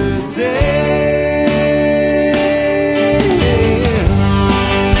for today.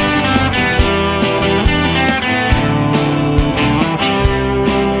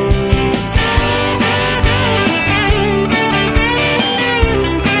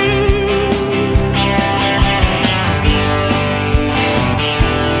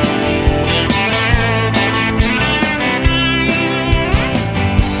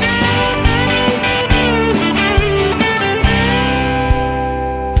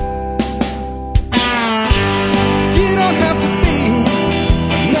 You don't have to be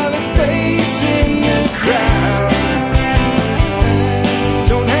another face in the crowd.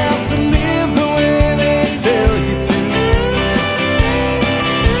 Don't have to live the way they tell you to.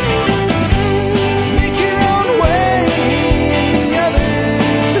 Make your own way and the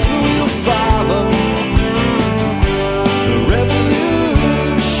others will follow. The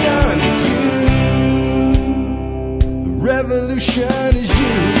revolution is you. The revolution is you.